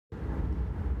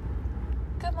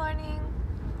Good morning.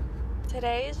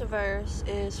 Today's verse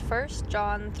is 1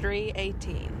 John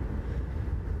 3:18.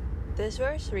 This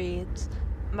verse reads,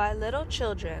 "My little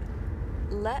children,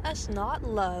 let us not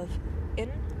love in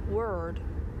word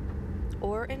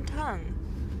or in tongue,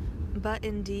 but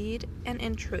in deed and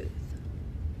in truth."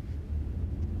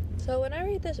 So when I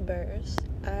read this verse,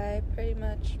 I pretty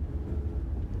much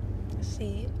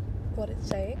see what it's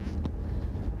saying.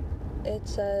 It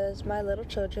says, "My little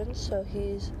children," so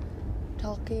he's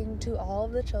talking to all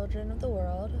of the children of the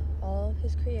world, all of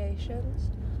his creations,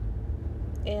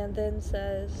 and then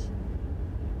says,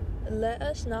 "Let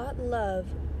us not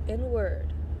love in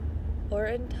word or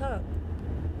in tongue,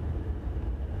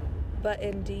 but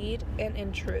in deed and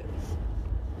in truth."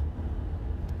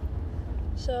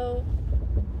 So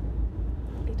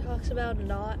he talks about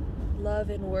not love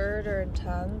in word or in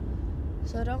tongue.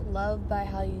 So don't love by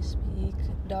how you speak.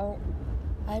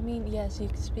 Yes, you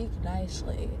can speak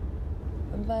nicely,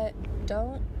 but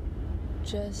don't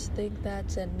just think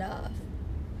that's enough.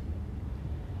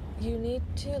 You need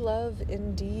to love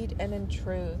in deed and in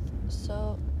truth.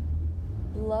 So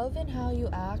love in how you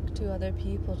act to other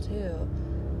people too.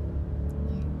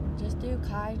 Just do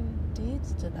kind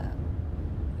deeds to them.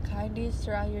 Kind deeds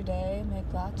throughout your day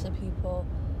make lots of people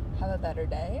have a better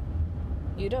day.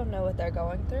 You don't know what they're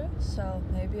going through, so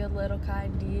maybe a little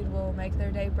kind deed will make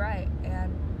their day bright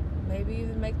and maybe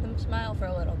even make them smile for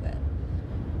a little bit.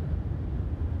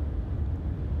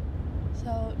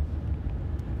 So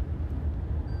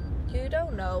you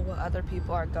don't know what other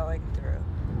people are going through,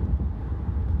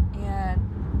 and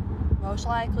most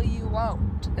likely you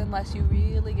won't unless you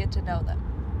really get to know them.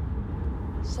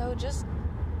 So just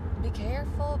be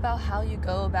careful about how you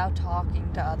go about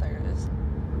talking to others.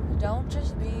 Don't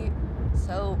just be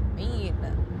so mean.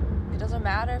 It doesn't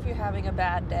matter if you're having a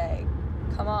bad day.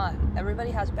 Come on,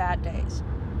 everybody has bad days.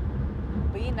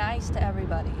 Be nice to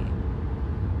everybody.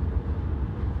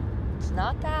 It's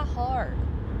not that hard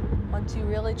once you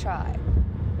really try.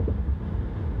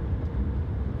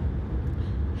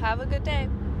 Have a good day.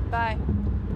 Bye.